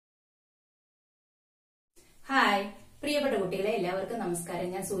Hi പ്രിയപ്പെട്ട കുട്ടികളെ എല്ലാവർക്കും നമസ്കാരം.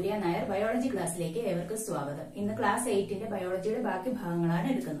 ഞാൻ സൂര്യ നായർ. ബയോളജി ക്ലാസ്സിലേക്ക് ഏവർക്കും സ്വാഗതം. ഇന്ന് ക്ലാസ് 8ന്റെ ബയോളജിയുടെ ബാക്കി ഭാഗങ്ങളാണ്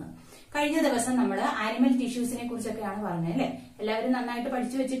എടുക്കുന്നത്. കഴിഞ്ഞ ദിവസം നമ്മൾ ആനിമൽ ടിഷ്യൂസിനെ കുറിച്ചൊക്കെയാണ് പറഞ്ഞത് അല്ലെ. എല്ലാവരും നന്നായിട്ട്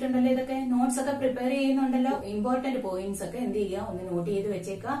പഠിച്ചു വെച്ചിട്ടുണ്ടല്ലോ. ഇതൊക്കെ നോട്ട്സ് ഒക്കെ പ്രിപ്പയർ ചെയ്യുന്നുണ്ടല്ലോ. ഇമ്പോർട്ടന്റ് പോയിന്റ്സ് ഒക്കെ എന്ത് ചെയ്യുക, ഒന്ന് നോട്ട് ചെയ്ത്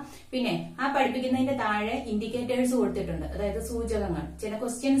വെച്ചേക്കുക. പിന്നെ ആ പഠിപ്പിക്കുന്നതിന്റെ താഴെ ഇൻഡിക്കേറ്റേഴ്സ് കൊടുത്തിട്ടുണ്ട്, അതായത് സൂചകങ്ങൾ. ചില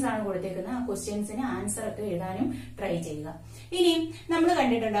ക്വസ്റ്റ്യൻസ് ആണ് കൊടുത്തേക്കുന്നത്. ആ ക്വസ്റ്റ്യൻസിന് ആൻസർ ഒക്കെ എഴുതാനും ട്രൈ ചെയ്യുക. ഇനി നമ്മൾ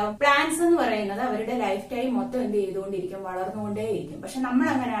കണ്ടിട്ടുണ്ടാവും, പ്ലാന്റ്സ് എന്ന് പറയുന്നത് അവരുടെ ലൈഫ് ടൈം മൊത്തം എന്ത് ചെയ്തുകൊണ്ടിരിക്കും, വളർന്നുകൊണ്ടേയിരിക്കും. പക്ഷെ നമ്മൾ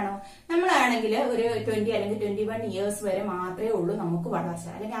അങ്ങനെയാണോ? നമ്മളാണെങ്കിൽ ഒരു 20 അല്ലെങ്കിൽ 21 ഇയേഴ്സ് വരെ മാത്രമേ ഉള്ളൂ നമുക്ക് വളർച്ച.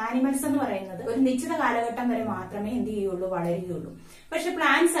 അല്ലെങ്കിൽ ആനിമൽസ് എന്ന് പറയുന്നത് ഒരു നിശ്ചിത കാലഘട്ടം വരെ മാത്രമേ എന്ത് ചെയ്യുള്ളൂ, വളരുകയുള്ളൂ. പക്ഷെ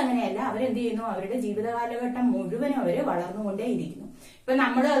പ്ലാന്റ്സ് അങ്ങനെയല്ല. അവരെന്ത് ചെയ്യുന്നു, അവരുടെ ജീവിത കാലഘട്ടം മുഴുവനും അവര് വളർന്നുകൊണ്ടേയിരിക്കുന്നു. ഇപ്പൊ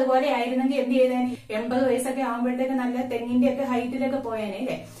നമ്മൾ അതുപോലെ ആയിരുന്നെങ്കിൽ എന്ത് ചെയ്തേനെ, 80 വയസ്സൊക്കെ ആകുമ്പോഴത്തേക്ക് നല്ല തെങ്ങിന്റെ ഒക്കെ ഹൈറ്റിലൊക്കെ പോയേനെ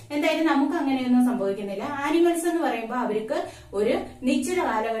അല്ലെ. എന്തായാലും നമുക്ക് അങ്ങനെയൊന്നും സംഭവിക്കുന്നില്ല. ആനിമൽസ് എന്ന് പറയുമ്പോൾ അവർക്ക് ഒരു നിശ്ചിത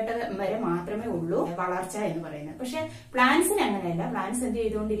കാലഘട്ടം വരെ മാത്രമേ ഉള്ളൂ വളർച്ച എന്ന് പറയുന്നത്. പക്ഷെ പ്ലാന്റ്സിന് അങ്ങനെയല്ല. പ്ലാന്റ്സ് എന്ത്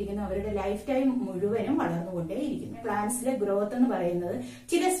ചെയ്തുകൊണ്ടിരിക്കുന്നു, അവരുടെ ലൈഫ് ടൈം മുഴുവനും വളർന്നുകൊണ്ടേയിരിക്കുന്നു. പ്ലാന്റ്സിലെ ഗ്രോത്ത് എന്ന് പറയുന്നത്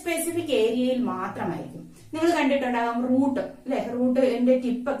ചില സ്പെസിഫിക് ഏരിയയിൽ മാത്രമായിരിക്കും. നിങ്ങൾ കണ്ടിട്ടുണ്ടാകും റൂട്ട് അല്ലെ. റൂട്ടിന്റെ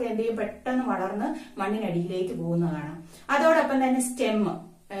ടിപ്പൊക്കെ എന്ത് ചെയ്യും, പെട്ടെന്ന് വളർന്ന് മണ്ണിനടിയിലേക്ക് പോകുന്നത് കാണാം. അതോടൊപ്പം തന്നെ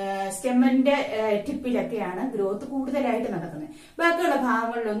സ്റ്റെമ്മിന്റെ ടിപ്പിലൊക്കെയാണ് ഗ്രോത്ത് കൂടുതലായിട്ട് നടക്കുന്നത്. ബാക്കിയുള്ള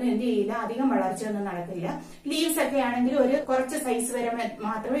ഭാഗങ്ങളിലൊന്നും എന്ത് ചെയ്യില്ല, അധികം വളർച്ചയൊന്നും നടക്കില്ല. ലീവ്സ് ഒക്കെ ആണെങ്കിൽ ഒരു കുറച്ച് സൈസ് വരെ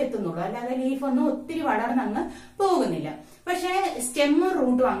മാത്രമേ എത്തുന്നുള്ളൂ. അല്ലാതെ ലീഫ് ഒന്നും ഒത്തിരി വളർന്നങ്ങ് പോകുന്നില്ല. പക്ഷെ സ്റ്റെമ്മും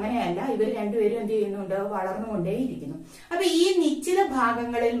റൂട്ടും അങ്ങനെയല്ല. ഇവർ രണ്ടുപേരും എന്ത് ചെയ്യുന്നുണ്ട്, വളർന്നുകൊണ്ടേയിരിക്കുന്നു. അപ്പൊ ഈ നിശ്ചിത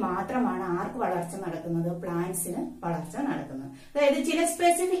ഭാഗങ്ങളിൽ മാത്രമാണ് ആർക്ക് വളർച്ച നടക്കുന്നത്, പ്ലാന്റ്സിന് വളർച്ച നടക്കുന്നത്. അതായത് ചില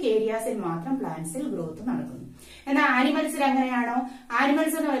സ്പെസിഫിക് ഏരിയാസിൽ മാത്രം പ്ലാന്റ്സിൽ ഗ്രോത്ത് നടക്കുന്നു. എന്നാൽ ആനിമൽസിൽ അങ്ങനെയാണോ?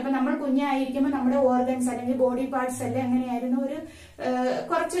 ആനിമൽസ് എന്ന് പറയുമ്പോൾ നമ്മൾ കുഞ്ഞായിരിക്കുമ്പോൾ നമ്മുടെ ഓർഗൻസ് അല്ലെങ്കിൽ ബോഡി പാർട്സ് എല്ലാം എങ്ങനെയായിരുന്നു, ഒരു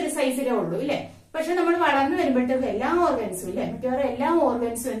കുറച്ചൊരു സൈസിലേ ഉള്ളൂ ഇല്ലേ. പക്ഷെ നമ്മൾ വളർന്നു വരുമ്പോഴത്തേക്കും എല്ലാ ഓർഗൻസും ഇല്ലേ, മിക്കവാറും എല്ലാ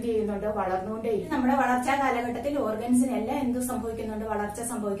ഓർഗൻസും എന്ത് ചെയ്യുന്നുണ്ട്, വളർന്നുകൊണ്ടേയിരിക്കും. നമ്മുടെ വളർച്ചാ കാലഘട്ടത്തിൽ ഓർഗൻസിനെല്ലാം എന്ത് സംഭവിക്കുന്നുണ്ട്, വളർച്ച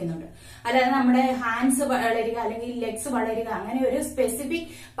സംഭവിക്കുന്നുണ്ട്. അല്ലാതെ നമ്മുടെ ഹാൻഡ്സ് വളരുക അല്ലെങ്കിൽ ലെഗ്സ് വളരുക അങ്ങനെ ഒരു സ്പെസിഫിക്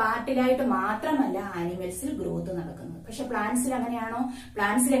പാർട്ടിലായിട്ട് മാത്രമല്ല ആനിമൽസിൽ ഗ്രോത്ത് നടക്കുന്നത്. പക്ഷെ പ്ലാന്റ്സിൽ അങ്ങനെയാണോ?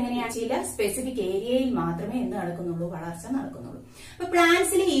 പ്ലാന്റ്സിൽ എങ്ങനെയാണ്, ചില സ്പെസിഫിക് ഏരിയയിൽ മാത്രമേ എന്ത് നടക്കുന്നുള്ളൂ, വളർച്ച നടക്കുന്നുള്ളൂ. അപ്പൊ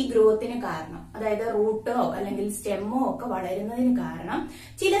പ്ലാന്റ്സിൽ ഈ ഗ്രോത്തിന് കാരണം, അതായത് റൂട്ടോ അല്ലെങ്കിൽ സ്റ്റെമ്മോ ഒക്കെ വളരുന്നതിന് കാരണം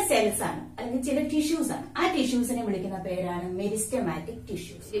ചില സെൽസ് ആണ് അല്ലെങ്കിൽ ചില ടിഷ്യൂസ് ആണ്. ആ ടിഷ്യൂസിനെ വിളിക്കുന്ന പേരാണ് meristematic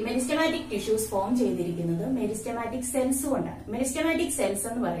tissues. Meristematic tissues form ചെയ്തിരിക്കുന്നത് മെരിസ്റ്റമാറ്റിക് സെൽസ് കൊണ്ടാണ്. മെരിസ്റ്റമാറ്റിക് സെൽസ്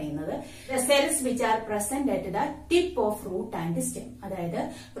എന്ന് പറയുന്നത് cells which are present at the tip of root and stem. അതായത്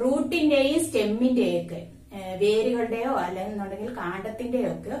റൂട്ടിന്റെയും സ്റ്റെമ്മിന്റെയും ഒക്കെ വേരുകളുടെയോ അല്ലെന്നുണ്ടെങ്കിൽ കാണ്ഡത്തിന്റെയോ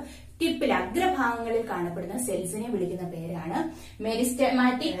ഒക്കെ ടിപ്പിൽ അഗ്രഭാഗങ്ങളിൽ കാണപ്പെടുന്ന സെൽസിനെ വിളിക്കുന്ന പേരാണ്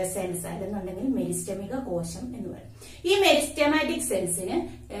മെരിസ്റ്റമാറ്റിക് സെൽസ്, അല്ലെന്നുണ്ടെങ്കിൽ മെരിസ്റ്റമിക കോശം എന്ന് പറയും. ഈ മെരിസ്റ്റമാറ്റിക് സെൽസിന്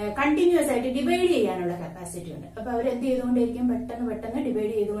കണ്ടിന്യൂസ് ആയിട്ട് ഡിവൈഡ് ചെയ്യാനുള്ള കപ്പാസിറ്റി ഉണ്ട്. അപ്പൊ അവരെന്ത് ചെയ്തുകൊണ്ടേയിരിക്കും, പെട്ടെന്ന്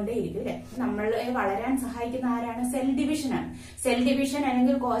ഡിവൈഡ് ചെയ്തുകൊണ്ടേയിരിക്കും അല്ലെ. നമ്മളെ വളരാൻ സഹായിക്കുന്ന ആരാണ്? സെൽ ഡിവിഷൻ ആണ്. സെൽ ഡിവിഷൻ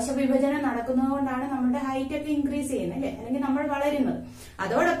അല്ലെങ്കിൽ കോശ വിഭജനം നടക്കുന്നത് കൊണ്ടാണ് നമ്മുടെ ഹൈറ്റ് ഒക്കെ ഇൻക്രീസ് ചെയ്യുന്നത് അല്ലെ, അല്ലെങ്കിൽ നമ്മൾ വളരുന്നത്.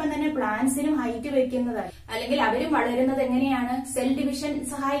 അതോടൊപ്പം തന്നെ പ്ലാന്റ്സിനും ഹൈറ്റ് വെക്കുന്നത് അല്ലെങ്കിൽ അവരും വളരുന്നത് എങ്ങനെയാണ്, സെൽ ഡിവിഷൻ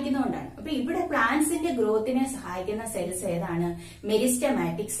സഹായിക്കുന്നതുകൊണ്ടാണ്. അപ്പൊ ഇവിടെ പ്ലാന്റ്സിന്റെ ഗ്രോത്തിനെ സഹായിക്കുന്ന സെൽസ് ഏതാണ്?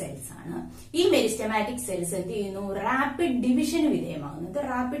 മെരിസ്റ്റമാറ്റിക് സെൽസ് ആണ്. ഈ മെരിസ്റ്റമാറ്റിക് സെൽസ് എന്ത് ചെയ്യുന്നു, റാപ്പിഡ് ഡിവിഷന് വിധേയമാകുന്നത്.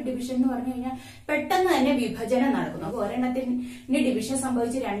 റാപ്പിഡ് ഡിവിഷൻ എന്ന് പറഞ്ഞു കഴിഞ്ഞാൽ പെട്ടെന്ന് തന്നെ വിഭജനം നടക്കുന്നു. അപ്പൊ ഒരെണ്ണത്തിന് ഡിവിഷൻ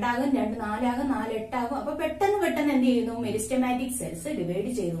സംഭവിച്ച് 2 ആകും, 2 4 ആകും, 4 8 ആകും. അപ്പൊ പെട്ടെന്ന് എന്ത് ചെയ്യുന്നു, മെരിസ്റ്റമാറ്റിക് സെൽസ് ഡിവൈഡ്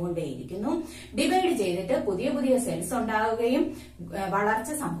ചെയ്തുകൊണ്ടേയിരിക്കുന്നു. ഡിവൈഡ് ചെയ്തിട്ട് പുതിയ സെൽസ് ഉണ്ടാവുകയും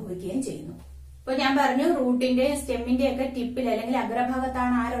വളർച്ച സംഭവിക്കുകയും ചെയ്യുന്നു. ഇപ്പൊ ഞാൻ പറഞ്ഞു, റൂട്ടിന്റെ സ്റ്റെമ്മിന്റെ ഒക്കെ ടിപ്പിൽ അല്ലെങ്കിൽ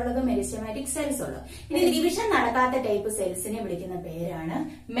അഗ്രഭാഗത്താണ് ആരുള്ളത്, മെരിസ്റ്റമാറ്റിക് സെൽസ് ഉള്ളത്. ഇനി ഡിവിഷൻ നടക്കാത്ത ടൈപ്പ് സെൽസിനെ വിളിക്കുന്ന പേരാണ്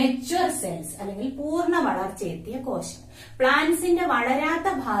മെച്വർ സെൽസ് അല്ലെങ്കിൽ പൂർണ്ണ വളർച്ചയെത്തിയ കോശം. പ്ലാന്റ്സിന്റെ വളരാത്ത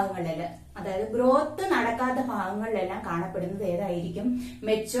ഭാഗങ്ങളിൽ, അതായത് ഗ്രോത്ത് നടക്കാത്ത ഭാഗങ്ങളിലെല്ലാം കാണപ്പെടുന്നത് ഏതായിരിക്കും,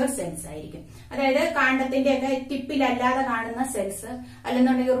 മെച്വർ സെൽസ് ആയിരിക്കും. അതായത് കാണ്ഡത്തിന്റെ ഒക്കെ ടിപ്പിലല്ലാതെ കാണുന്ന സെൽസ്,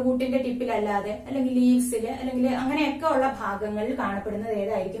 അല്ലെന്നുണ്ടെങ്കിൽ റൂട്ടിന്റെ ടിപ്പിലല്ലാതെ അല്ലെങ്കിൽ ലീവ്സിൽ അല്ലെങ്കിൽ അങ്ങനെയൊക്കെ ഉള്ള ഭാഗങ്ങളിൽ കാണപ്പെടുന്നത്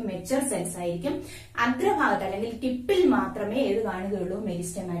ഏതായിരിക്കും, മെച്വർ സെൽസ് ആയിരിക്കും. അഗ്രഭാഗത്ത് അല്ലെങ്കിൽ ടിപ്പിൽ മാത്രമേ ഏത് കാണുകയുള്ളൂ,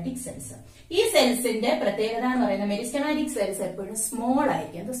 മെരിസ്റ്റമാറ്റിക് സെൽസ്. ഈ സെൽസിന്റെ പ്രത്യേകത എന്ന് പറയുന്നത്, മെരിസ്റ്റമാറ്റിക് സെൽസ് എപ്പോഴും സ്മോൾ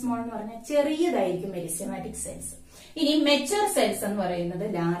ആയിരിക്കും. അത് സ്മോൾ എന്ന് പറഞ്ഞാൽ ചെറിയതായിരിക്കും മെരിസ്റ്റമാറ്റിക് സെൽസ്. ഇനി മെച്വർ സെൽസ് എന്ന് പറയുന്നത്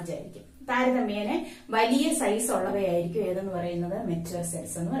ലാർജ് ആയിരിക്കും. താരതമ്യേന വലിയ സൈസ് ഉള്ളവയായിരിക്കും ഏതെന്ന് പറയുന്നത്, മെച്വർ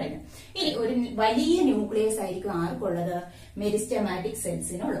സെൽസ് എന്ന് പറയുന്നത്. ഇനി ഒരു വലിയ ന്യൂക്ലിയസ് ആയിരിക്കും ആർക്കുള്ളത്, മെരിസ്റ്റമാറ്റിക്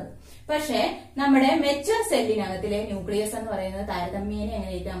സെൽസിനുള്ളത്. പക്ഷെ നമ്മുടെ മെച്വർ സെല്ലിനകത്തിലെ ന്യൂക്ലിയസ് എന്ന് പറയുന്നത് താരതമ്യേന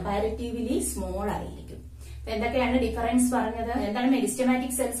എങ്ങനെ, കമ്പാരിറ്റീവ്ലി സ്മോൾ ആയിരിക്കും. എന്തൊക്കെയാണ് ഡിഫറൻസ് പറഞ്ഞത്? എന്താണ്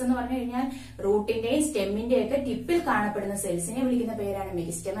മെരിസ്റ്റമാറ്റിക് സെൽസ് എന്ന് പറഞ്ഞു കഴിഞ്ഞാൽ റൂട്ടിന്റെയും സ്റ്റെമ്മിന്റെയും ഒക്കെ ടിപ്പിൽ കാണപ്പെടുന്ന സെൽസിനെ വിളിക്കുന്ന പേരാണ്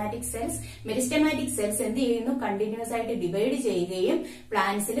മെരിസ്റ്റമാറ്റിക് സെൽസ്. മെരിസ്റ്റമാറ്റിക് സെൽസ് എന്ത് ചെയ്യുന്നു? കണ്ടിന്യൂസ് ആയിട്ട് ഡിവൈഡ് ചെയ്യുകയും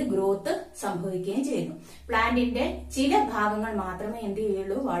പ്ലാന്റ്സിൽ ഗ്രോത്ത് സംഭവിക്കുകയും ചെയ്യുന്നു. പ്ലാന്റിന്റെ ചില ഭാഗങ്ങൾ മാത്രമേ എന്ത്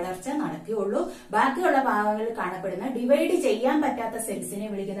ചെയ്യുള്ളൂ? വളർച്ച നടക്കുകയുള്ളൂ. ബാക്കിയുള്ള ഭാഗങ്ങളിൽ കാണപ്പെടുന്ന ഡിവൈഡ് ചെയ്യാൻ പറ്റാത്ത സെൽസിനെ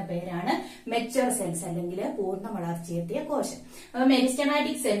വിളിക്കുന്ന പേരാണ് മെച്വർ സെൽസ് അല്ലെങ്കിൽ പൂർണ്ണ വളർച്ചയെത്തിയ കോശം. അപ്പൊ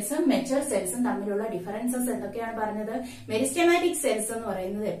മെരിസ്റ്റമാറ്റിക് സെൽസും മെച്വർ സെൽസും തമ്മിലുള്ള ഡിഫറൻസസ് എന്തൊക്കെയാണ് പറഞ്ഞത്? മെരിസ്റ്റമാറ്റിക് സെൽസ് എന്ന്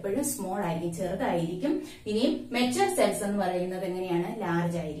പറയുന്നത് എപ്പോഴും സ്മോൾ ആയിരിക്കും, ചെറുതായിരിക്കും. ഇനി മെച്വർ സെൽസ് എന്ന് പറയുന്നത് എങ്ങനെയാണ്?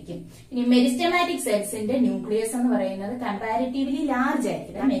 ലാർജ് ആയിരിക്കും. ഇനി മെരിസ്റ്റമാറ്റിക് സെൽസിന്റെ ന്യൂക്ലിയസ് എന്ന് പറയുന്നത് കമ്പാരിറ്റീവ്ലി ലാർജ്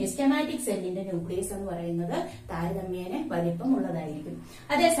ആയിരിക്കും. മെരിസ്റ്റമാറ്റിക് സെല്ലിന്റെ ന്യൂക്ലിയസ് എന്ന് പറയുന്നത് താരതമ്യേന വലിപ്പം ഉള്ളതായിരിക്കും.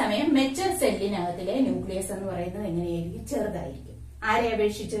 അതേസമയം മെച്വർ സെല്ലിനകത്തിലെ ന്യൂക്ലിയസ് എന്ന് പറയുന്നത് എങ്ങനെയായിരിക്കും? ചെറുതായിരിക്കും. ആരെ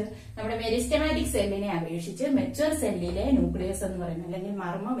അപേക്ഷിച്ച്? നമ്മുടെ മെരിസ്റ്റമാറ്റിക് സെല്ലിനെ അപേക്ഷിച്ച് മെച്വർ സെല്ലിലെ ന്യൂക്ലിയസ് എന്ന് പറയുന്നത് അല്ലെങ്കിൽ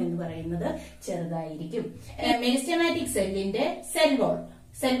മർമ്മം എന്ന് പറയുന്നത് ചെറുതായിരിക്കും. മെരിസ്റ്റമാറ്റിക് സെല്ലിന്റെ സെൽ വോൾ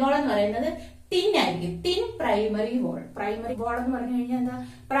എന്ന് പറയുന്നത് തിൻ ആയിരിക്കും. Thin primary wall. Primary wall എന്ന് പറഞ്ഞു കഴിഞ്ഞാൽ എന്താ?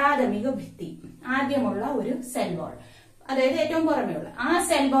 പ്രാഥമിക ഭിത്തി, ആദ്യമുള്ള ഒരു സെൽ വോൾ, അതായത് ഏറ്റവും പുറമെയുള്ള ആ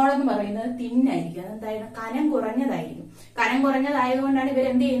സെൽ വോൾ എന്ന് പറയുന്നത് തിന്നായിരിക്കും. അതെന്തായാലും കനം കുറഞ്ഞതായിരിക്കും. കനം കുറഞ്ഞതായതുകൊണ്ടാണ് ഇവർ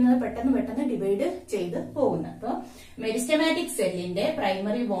എന്ത് ചെയ്യുന്നത്? പെട്ടെന്ന് ഡിവൈഡ് ചെയ്ത് പോകുന്നത്. അപ്പൊ മെരിസ്റ്റമാറ്റിക് സെല്ലിന്റെ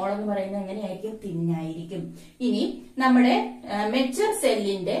പ്രൈമറി വോൾ എന്ന് പറയുന്നത് എങ്ങനെയായിരിക്കും? തിന്നായിരിക്കും. ഇനി നമ്മുടെ മെച്വർ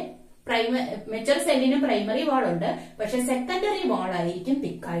സെല്ലിനും പ്രൈമറി വാൾ ഉണ്ട്, പക്ഷെ സെക്കൻഡറി വാൾ ആയിരിക്കും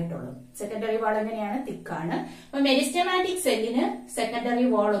തിക്കായിട്ടുള്ളത്. സെക്കൻഡറി വാൾ എങ്ങനെയാണ്? തിക്കാണ്. അപ്പൊ മെരിസ്റ്റമാറ്റിക് സെല്ലിന് സെക്കൻഡറി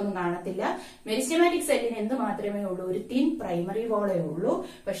വാൾ ഒന്നും കാണത്തില്ല. മെരിസ്റ്റമാറ്റിക് സെല്ലിന് എന്ത് മാത്രമേ ഉള്ളൂ? ഒരു തിൻ പ്രൈമറി വാളേ ഉള്ളൂ.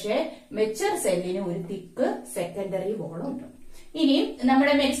 പക്ഷെ മെച്വർ സെല്ലിന് ഒരു തിക്ക് സെക്കൻഡറി വാൾ ഉണ്ട്. ഇനി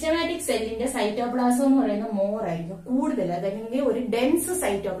നമ്മുടെ മെരിസ്റ്റമാറ്റിക് സെല്ലിന്റെ സൈറ്റോപ്ലാസം എന്ന് പറയുന്നത് മോർ ആയിരിക്കും, കൂടുതൽ. അതല്ലെങ്കിൽ ഒരു ഡെൻസ്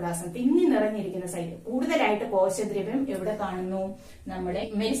സൈറ്റോപ്ലാസം, തിങ്ങി നിറഞ്ഞിരിക്കുന്ന കൂടുതലായിട്ട് കോശദ്രവ്യം എവിടെ കാണുന്നു? നമ്മുടെ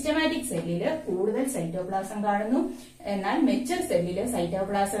മെരിസ്റ്റമാറ്റിക് സെല്ലില് കൂടുതൽ സൈറ്റോപ്ലാസം കാണുന്നു. എന്നാൽ മെച്വർ സെല്ലില്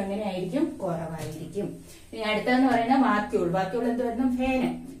സൈറ്റോപ്ലാസം എങ്ങനെയായിരിക്കും? കുറവായിരിക്കും. ഇനി അടുത്തെന്ന് പറയുന്നത് വാക്യൂൾ. വാക്യൂൾ എന്ത് വരുന്നു?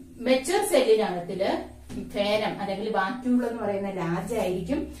 ഫേനം. മെച്വർ സെല്ലിനകത്തില് ഫേനം അല്ലെങ്കിൽ വാക്യൂൾ എന്ന് പറയുന്ന ലാർജ്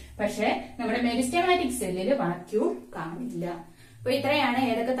ആയിരിക്കും. പക്ഷെ നമ്മുടെ മെരിസ്റ്റമാറ്റിക് സെല്ലില് വാക്യൂൾ കാണില്ല. അപ്പൊ ഇത്രയാണ്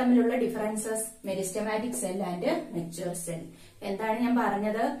ഏതൊക്കെ തമ്മിലുള്ള differences? Meristematic cell and mature cell. എന്താണ് ഞാൻ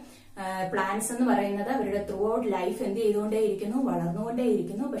പറഞ്ഞത്? പ്ലാന്റ്സ് എന്ന് പറയുന്നത് അവരുടെ ത്രൂ ഔട്ട് ലൈഫ് എന്ത് ചെയ്തുകൊണ്ടേയിരിക്കുന്നു?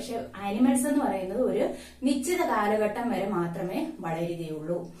 വളർന്നുകൊണ്ടേയിരിക്കുന്നു. പക്ഷെ ആനിമൽസ് എന്ന് പറയുന്നത് ഒരു നിശ്ചിത കാലഘട്ടം വരെ മാത്രമേ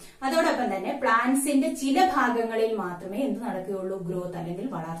വളരുകയുള്ളൂ. അതോടൊപ്പം തന്നെ പ്ലാന്റ്സിന്റെ ചില ഭാഗങ്ങളിൽ മാത്രമേ എന്ത് നടക്കുകയുള്ളൂ? ഗ്രോത്ത് അല്ലെങ്കിൽ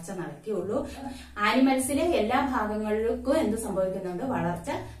വളർച്ച നടക്കുകയുള്ളൂ. ആനിമൽസിലെ എല്ലാ ഭാഗങ്ങൾക്കും എന്ത് സംഭവിക്കുന്നുണ്ട്? വളർച്ച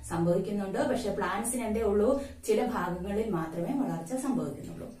സംഭവിക്കുന്നുണ്ട്. പക്ഷെ പ്ലാന്റ്സിന് എന്തേ ഉള്ളൂ? ചില ഭാഗങ്ങളിൽ മാത്രമേ വളർച്ച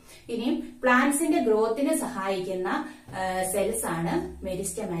സംഭവിക്കുന്നുള്ളൂ. ഇനിയും പ്ലാന്റ്സിന്റെ ഗ്രോത്തിന് സഹായിക്കുന്ന സെൽസ് ആണ്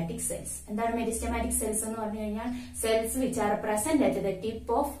മെരിസ്റ്റമാറ്റിക് സെൽസ്. എന്താണ് മെരിസ്റ്റമാറ്റിക് സെൽസ് എന്ന് പറഞ്ഞു കഴിഞ്ഞാൽ? Cells which are present at the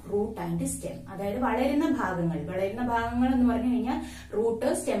tip of root and stem. അതായത് വളരുന്ന ഭാഗങ്ങൾ എന്ന് പറഞ്ഞു കഴിഞ്ഞാൽ റൂട്ട്,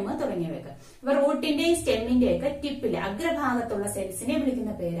 സ്റ്റെം തുടങ്ങിയവയൊക്കെ. അപ്പൊ റൂട്ടിന്റെയും സ്റ്റെമ്മിന്റെയും ഒക്കെ ടിപ്പിൽ അഗ്രഭാഗത്തുള്ള സെൽസിനെ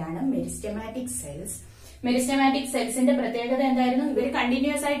വിളിക്കുന്ന പേരാണ് മെരിസ്റ്റമാറ്റിക് സെൽസ്. മെരിസ്റ്റമാറ്റിക് സെൽസിന്റെ പ്രത്യേകത എന്തായിരുന്നു? ഇവർ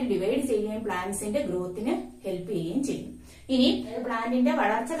കണ്ടിന്യൂസ് ആയിട്ട് ഡിവൈഡ് ചെയ്യുകയും പ്ലാന്റ്സിന്റെ ഗ്രോത്തിന് ഹെൽപ്പ് ചെയ്യുകയും ചെയ്യും. ഇനി പ്ലാന്റിന്റെ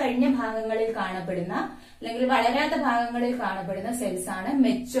വളർച്ച കഴിഞ്ഞ ഭാഗങ്ങളിൽ കാണപ്പെടുന്ന അല്ലെങ്കിൽ വളരാത്ത ഭാഗങ്ങളിൽ കാണപ്പെടുന്ന സെൽസ് ആണ്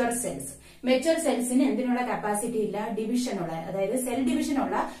മെച്വർ സെൽസ്. മെച്വർ സെൽസിന് എന്തിനുള്ള കപ്പാസിറ്റി ഇല്ല? ഡിവിഷനുള്ള, അതായത് സെൽ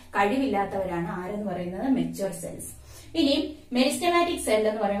ഡിവിഷനുള്ള കഴിവില്ലാത്തവരാണ് ആരെന്ന് പറയുന്നത്? Mature cells. ഇനി മെരിസ്റ്റമാറ്റിക് സെൽ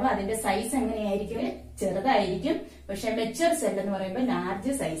എന്ന് പറയുമ്പോൾ അതിന്റെ സൈസ് എങ്ങനെയായിരിക്കും? ചെറുതായിരിക്കും. പക്ഷെ മെച്വർ സെൽ എന്ന് പറയുമ്പോൾ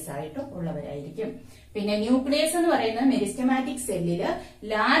ലാർജ് സൈസ് ആയിട്ട് ഉള്ളവരായിരിക്കും. പിന്നെ ന്യൂക്ലിയസ് എന്ന് പറയുന്നത് മെരിസ്റ്റമാറ്റിക് സെല്ലില്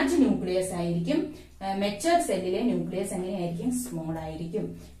ലാർജ് ന്യൂക്ലിയസ് ആയിരിക്കും. മെച്വർ സെല്ലിലെ ന്യൂക്ലിയസ് എങ്ങനെയായിരിക്കും? സ്മോൾ ആയിരിക്കും.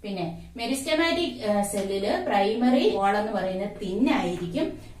 പിന്നെ മെരിസ്റ്റമാറ്റിക് സെല്ലില് പ്രൈമറി വാൾ എന്ന് പറയുന്നത് തിൻ ആയിരിക്കും.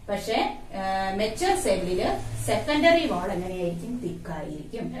 പക്ഷെ മെച്വർ സെല്ലില് സെക്കൻഡറി വാൾ എങ്ങനെയായിരിക്കും?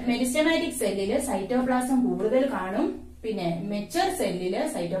 തിക്കായിരിക്കും. മെരിസ്റ്റമാറ്റിക് സെല്ലില് സൈറ്റോപ്ലാസം കൂടുതൽ കാണും. പിന്നെ മെച്വർ സെല്ലില്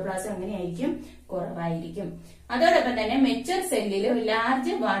സൈറ്റോപ്ലാസം എങ്ങനെയായിരിക്കും? കുറവായിരിക്കും. അതോടൊപ്പം തന്നെ മെച്വർ സെല്ലിൽ ഒരു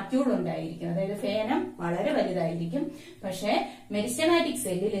ലാർജ് വാക്യൂൾ ഉണ്ടായിരിക്കും, അതായത് ഫേനം വളരെ വലുതായിരിക്കും. പക്ഷെ മെരിസ്റ്റമാറ്റിക്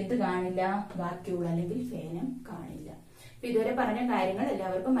സെല്ലിൽ എന്ത് കാണില്ല? വാക്യൂൾ അല്ലെങ്കിൽ ഫേനം കാണില്ല. അപ്പൊ ഇതുവരെ പറഞ്ഞ കാര്യങ്ങൾ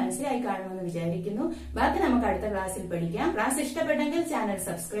എല്ലാവർക്കും മനസ്സിലായി കാണുമെന്ന് വിചാരിക്കുന്നു. ബാക്കി നമുക്ക് അടുത്ത ക്ലാസ്സിൽ പഠിക്കാം. ക്ലാസ് ഇഷ്ടപ്പെട്ടെങ്കിൽ ചാനൽ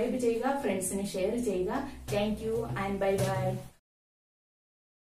സബ്സ്ക്രൈബ് ചെയ്യുക, ഫ്രണ്ട്സിന് ഷെയർ ചെയ്യുക. Thank you and bye bye.